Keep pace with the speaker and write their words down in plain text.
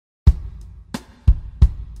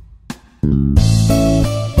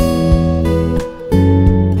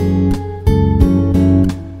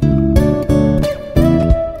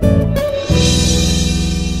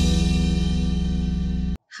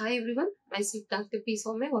Myself, Dr. P.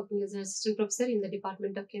 Soumya, working as an assistant professor in the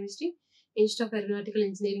Department of Chemistry, Institute of Aeronautical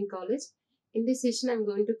Engineering College. In this session, I am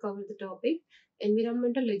going to cover the topic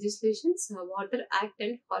environmental legislations, Water Act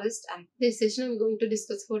and Forest Act. This session, I am going to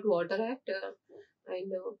discuss about Water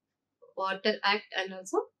Act and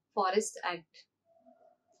also Forest Act.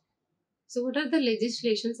 So, what are the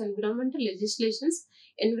legislations? Environmental legislations.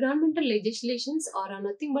 Environmental legislations are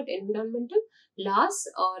nothing but environmental laws,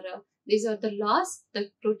 or these are the laws that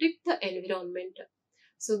protect the environment.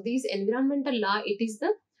 So, these environmental law, it is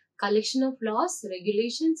the collection of laws,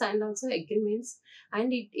 regulations, and also agreements.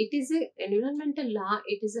 And it is a environmental law.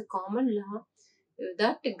 It is a common law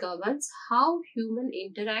that governs how humans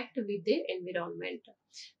interact with the environment.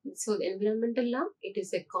 So, the environmental law, it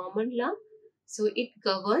is a common law. So, it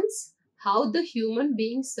governs how the human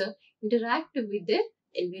beings interact with the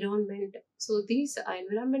environment. So, these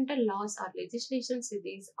environmental laws or legislations,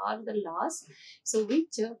 these are the laws so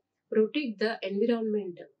which protect the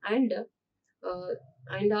environment, and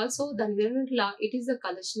also the environmental law, it is a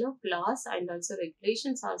collection of laws and also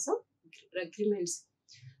regulations, also agreements.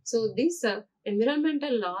 So this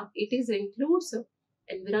environmental law, it is includes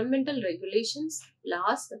environmental regulations,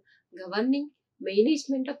 laws governing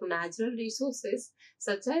management of natural resources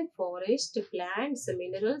such as forest, plants,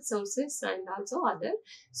 mineral sources, and also other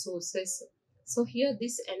sources. So here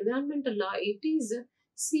this environmental law, it is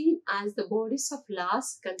seen as the bodies of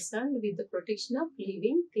laws concerned with the protection of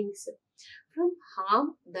living things from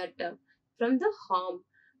the harm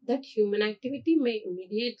that human activity may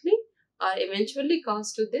immediately or eventually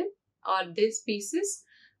cause to them or their species,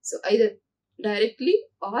 so either directly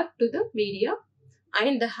or to the media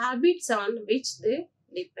and the habits on which they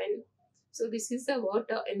depend. So this is the what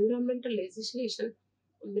environmental legislation.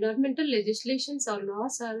 Environmental legislations or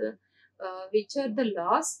laws are which are the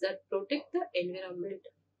laws that protect the environment.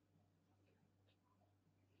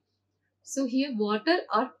 So here, Water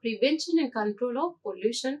or Prevention and Control of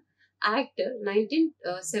Pollution Act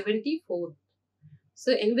 1974.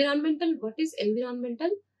 So environmental, what is environmental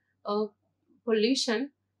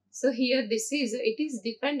pollution? So here it is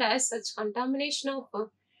defined as such contamination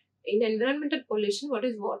of in environmental pollution. What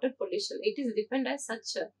is water pollution? It is defined as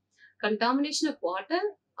such contamination of water,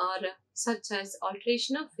 or such as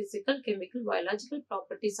alteration of physical, chemical, biological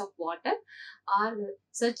properties of water, or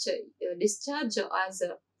such discharge as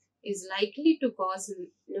is likely to cause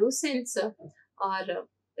nuisance or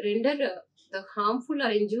render the harmful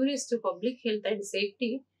or injurious to public health and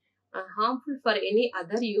safety, harmful for any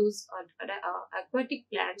other use or aquatic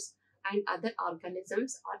plants and other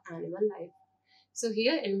organisms or animal life. So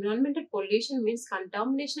here environmental pollution means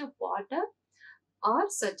contamination of water or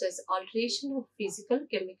such as alteration of physical,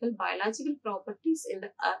 chemical, biological properties in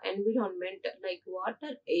the environment like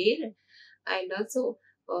water, air, and also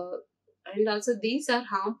uh, these are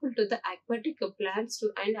harmful to the aquatic plants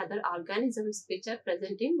and other organisms which are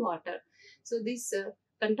present in water. So this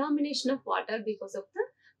contamination of water because of the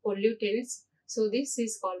pollutants. So this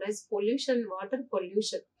is called as pollution, water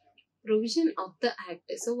pollution. Provision of the Act.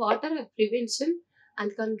 So Water Prevention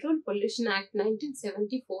and Control Pollution Act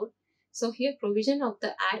 1974. So here provision of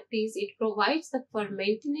the Act is it provides the for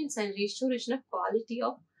maintenance and restoration of quality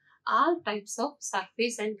of all types of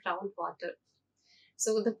surface and groundwater.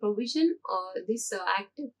 So the provision this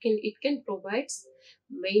act can provides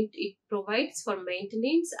for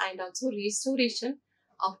maintenance and also restoration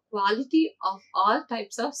of quality of all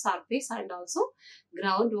types of surface and also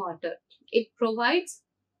groundwater. It provides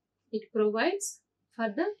for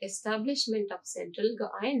the establishment of central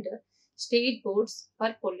and state boards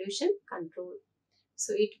for pollution control.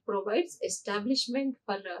 So it provides establishment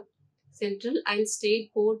for central and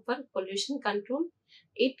state board for pollution control.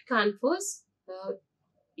 It confers uh,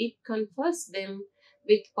 it confers them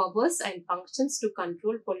with powers and functions to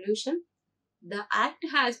control pollution. The Act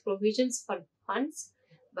has provisions for funds,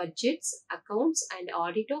 budgets, accounts, and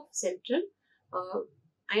audit of central uh,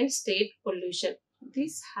 and state pollution.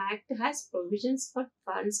 This Act has provisions for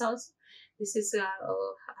funds also. This is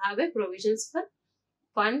have a provisions for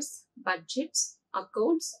funds, budgets,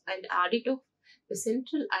 accounts, and audit of the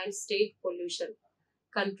central and state pollution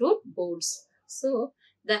control boards. So,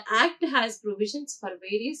 the Act has provisions for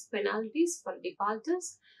various penalties for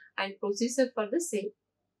defaulters and procedure for the same.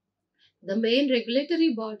 The main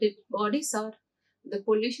regulatory bodies are the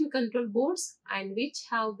pollution control boards, and which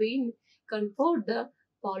have been conferred the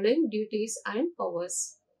following duties and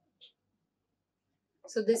powers.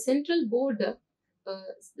 So, the Central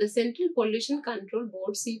Pollution Control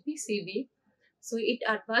Board (CPCB), so it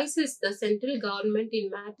advises the central government in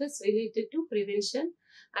matters related to prevention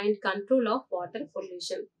and control of water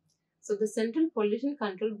pollution. So the Central Pollution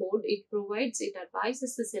Control Board, it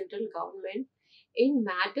advises the central government in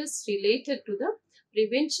matters related to the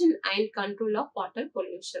prevention and control of water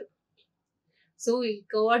pollution. So it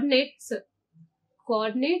coordinates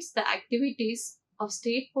the activities of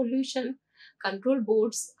state pollution control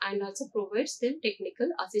boards and also provides them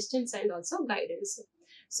technical assistance and also guidance.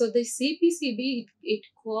 So the CPCB, it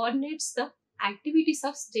coordinates the activities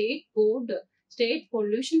of state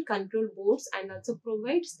pollution control boards and also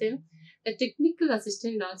provides them the technical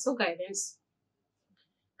assistance and also guidance.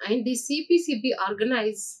 And the CPCB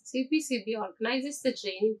organizes the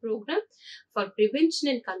training program for prevention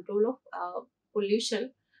and control of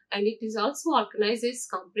pollution, and it is also organizes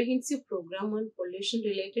comprehensive program on pollution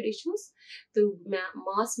related issues through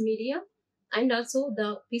mass media. And also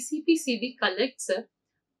the CPCB collects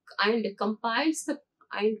and compiles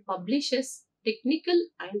and publishes technical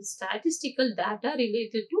and statistical data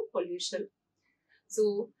related to pollution.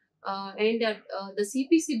 So, the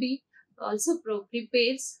CPCB also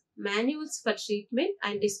prepares manuals for treatment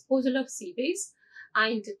and disposal of sewage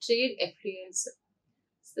and trade effluents.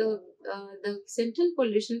 So, the Central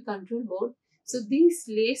Pollution Control Board, so these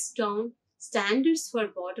lays down standards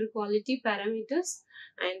for water quality parameters,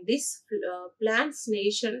 and this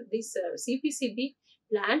CPCB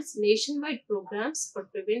plans nationwide programs for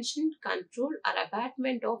prevention, control, or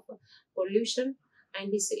abatement of pollution,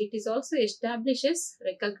 and it is also establishes,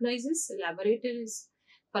 recognizes laboratories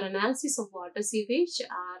for analysis of water sewage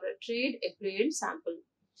or trade effluent sample.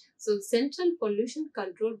 So Central Pollution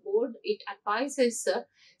Control Board, it advises the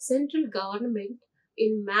central government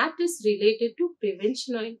in matters related to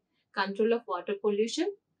prevention and control of water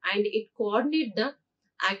pollution, and it coordinates the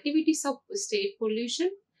activities of state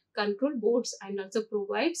pollution control boards and also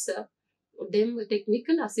provides them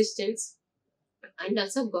technical assistance and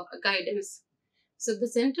also guidance. So the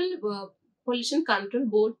Central Pollution Control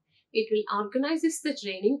Board, it will organizes the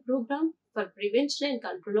training program for prevention and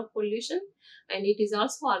control of pollution, and it is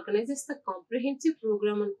also organizes the comprehensive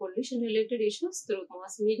program on pollution related issues through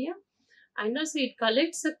mass media, and also it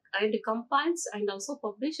collects and compiles and also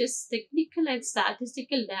publishes technical and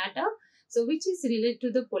statistical data, so which is related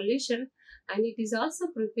to the pollution, and it is also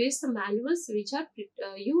prepares the manuals which are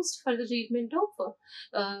used for the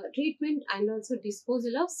treatment and also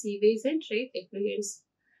disposal of sewage and trade effluents.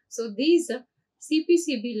 So these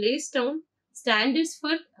CPCB lays down standards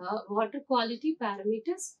for water quality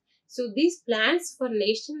parameters. So these plans for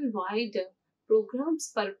nationwide programs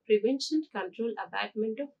for prevention, control,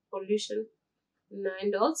 abatement of pollution,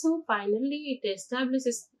 and also finally it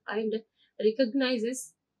establishes and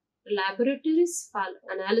recognizes laboratories for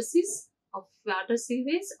analysis of water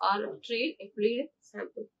sewage or trade effluent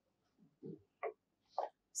sample.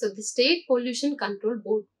 So the state pollution control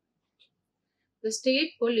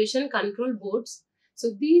boards,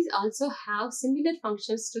 so these also have similar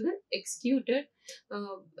functions to the executed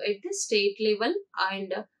at the state level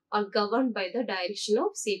and are governed by the direction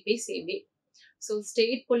of CPCB. So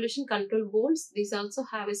state pollution control boards, these also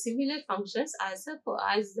have a similar functions as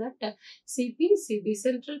that CPCB,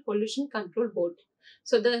 Central Pollution Control Board.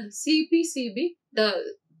 So the CPCB,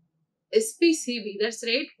 the SPCB, that's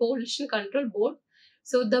State Pollution Control Board.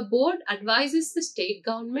 So the board advises the state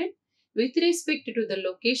government with respect to the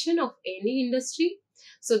location of any industry,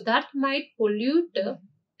 so that might pollute a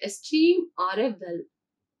stream or a well.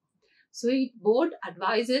 So it board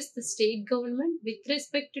advises the state government with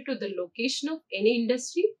respect to the location of any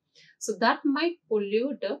industry, so that might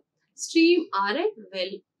pollute a stream or a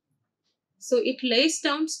well. So it lays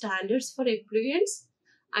down standards for effluents,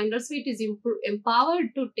 and also it is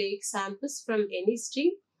empowered to take samples from any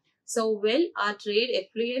stream, so well or trade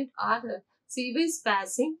effluent or sewage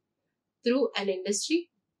passing through an industry.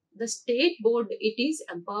 The state board, it is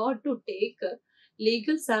empowered to take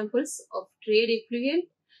legal samples of trade effluent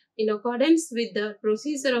in accordance with the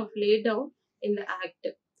procedure of laid down in the Act.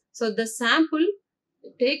 So the sample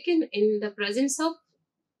taken in the presence of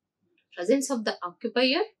the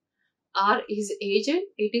occupier or his agent,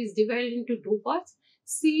 it is divided into two parts,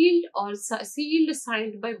 sealed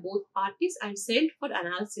signed by both parties and sent for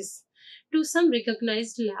analysis to some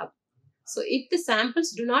recognized lab. So if the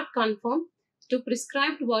samples do not conform to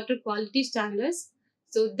prescribed water quality standards,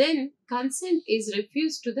 so then consent is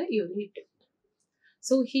refused to the unit.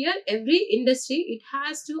 So here every industry, it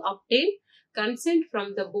has to obtain consent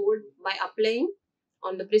from the board by applying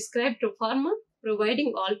on the prescribed form,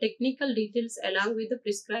 providing all technical details along with the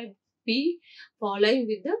prescribed fee, following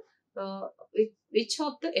with which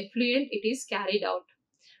of the effluent it is carried out.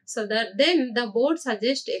 So that then the board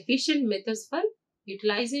suggests efficient methods for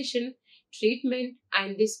utilization, treatment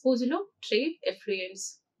and disposal of trade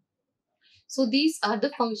effluents. So these are the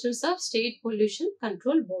functions of State Pollution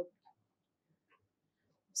Control Board.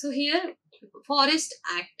 So here Forest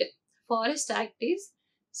Act. Forest Act is,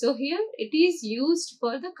 so here it is used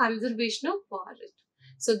for the conservation of forest.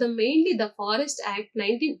 So the mainly the Forest Act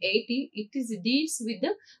 1980, it is deals with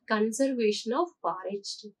the conservation of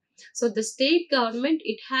forest. So the state government,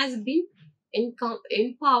 it has been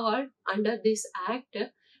empowered under this act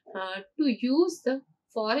to use the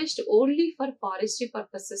forest only for forestry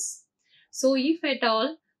purposes. So if at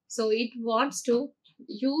all, so it wants to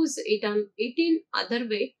use it on it in other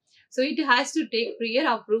way, so it has to take prior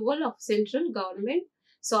approval of central government,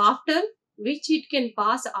 so after which it can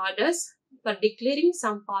pass orders for declaring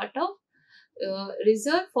some part of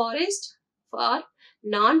reserve forest for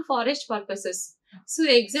non-forest purposes. So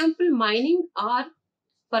example, mining or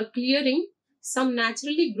for clearing some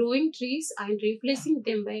naturally growing trees and replacing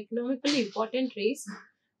them by economically important trees.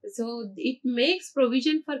 So it makes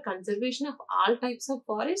provision for conservation of all types of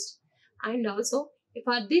forest, and also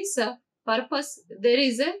for this purpose there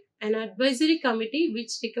is an advisory committee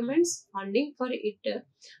which recommends funding for it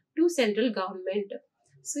to central government.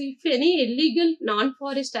 So if any illegal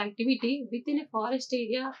non-forest activity within a forest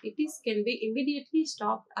area, it is can be immediately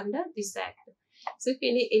stopped under this act. So if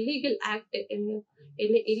any illegal act, any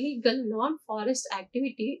illegal non-forest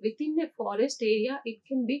activity within a forest area, it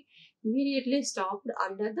can be immediately stopped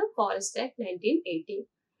under the Forest Act 1980.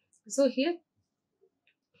 So here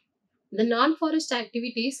the non-forest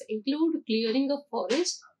activities include clearing of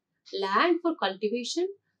forest, land for cultivation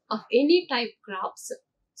of any type crops.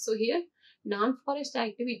 So here non-forest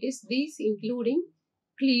activities, these including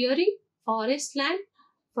clearing forest land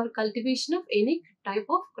for cultivation of any type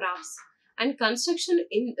of crops, and construction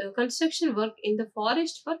work in the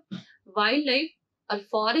forest for wildlife or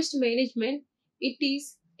forest management, it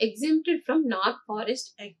is exempted from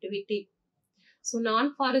non-forest activity. So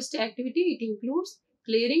non-forest activity, it includes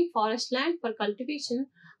clearing forest land for cultivation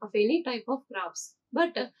of any type of crops.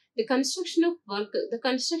 But the construction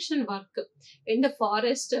work in the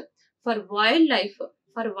forest for wildlife,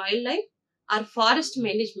 or forest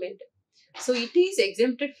management, so it is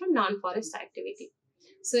exempted from non-forest activity.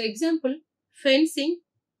 So example, fencing,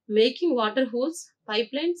 making water holes,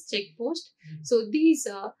 pipelines, checkpost. So these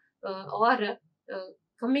are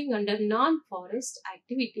coming under non-forest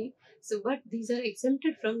activity. So but these are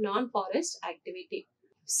exempted from non-forest activity.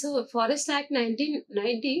 So Forest Act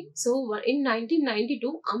 1990. So in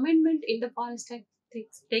 1992, amendment in the Forest Act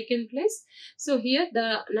taken place. So here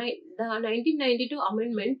the 1992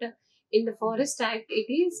 amendment in the Forest Act,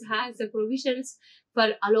 it is has the provisions for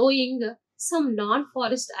allowing some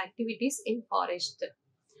non-forest activities in forest.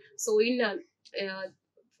 So in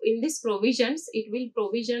these provisions, it will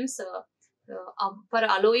provisions for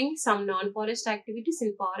allowing some non-forest activities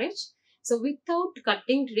in forest. So without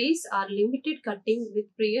cutting trees or limited cutting with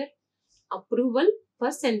prior approval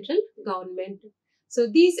for central government. So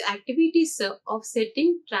these activities of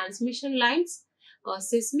setting transmission lines,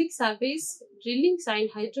 seismic surveys, drilling and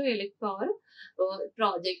hydroelectric power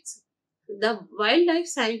projects. The wildlife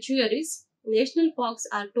sanctuaries, national parks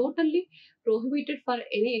are totally prohibited for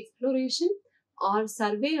any exploration or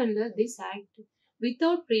survey under this act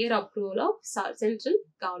without prior approval of central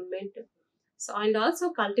government. So and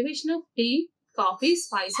also cultivation of tea, coffee,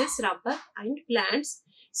 spices, rubber and plants,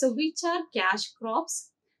 so which are cash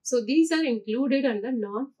crops. So these are included under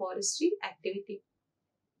non-forestry activity.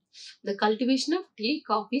 The cultivation of tea,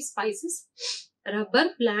 coffee, spices, rubber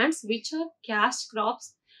plants, which are cash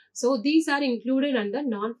crops. So these are included under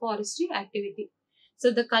non-forestry activity.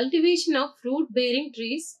 So the cultivation of fruit-bearing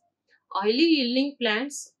trees, oily yielding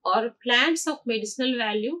plants or plants of medicinal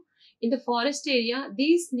value in the forest area,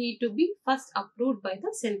 these need to be first approved by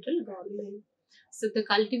the central government. So the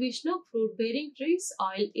cultivation of fruit bearing trees,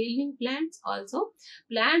 oil yielding plants, also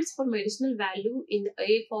plants for medicinal value in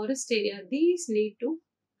a forest area, these need to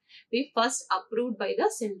be first approved by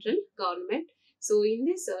the central government. So in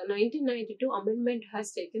this 1992 amendment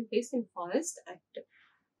has taken place in Forest Act.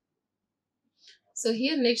 So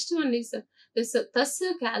here next one is this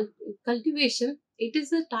cultivation. It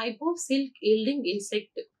is a type of silk yielding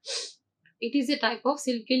insect. It is a type of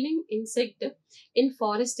silk yielding insect in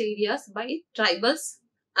forest areas by tribals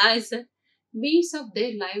as a means of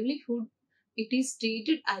their livelihood. It is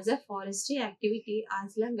treated as a forestry activity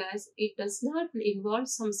as long as it does not involve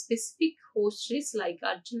some specific host trees like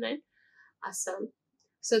Arjun and Assam.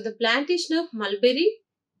 So the plantation of mulberry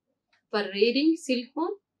for rearing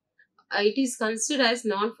silkworm, it is considered as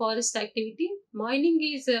non-forest activity. Mining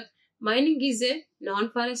is a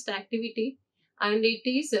non-forest activity and it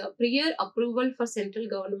is prior approval for central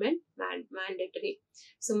government mandatory.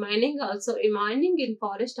 So mining in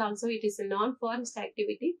forest also, it is a non-forest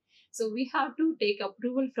activity. So we have to take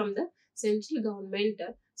approval from the central government.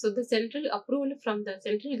 So the central approval from the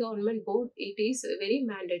central government board, it is very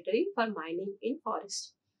mandatory for mining in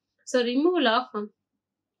forest. So removal of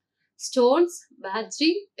stones,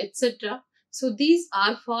 badgering, etc. So these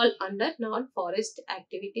are fall under non-forest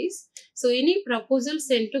activities. So any proposal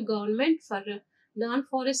sent to government for a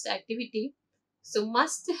non-forest activity, so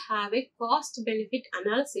must have a cost benefit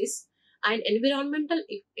analysis and environmental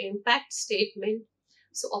impact statement,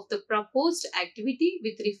 so of the proposed activity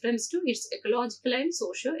with reference to its ecological and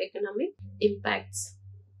socio-economic impacts.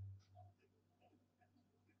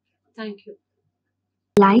 Thank you.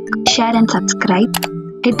 Like, share and subscribe.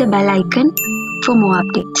 Hit the bell icon for more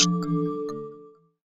updates.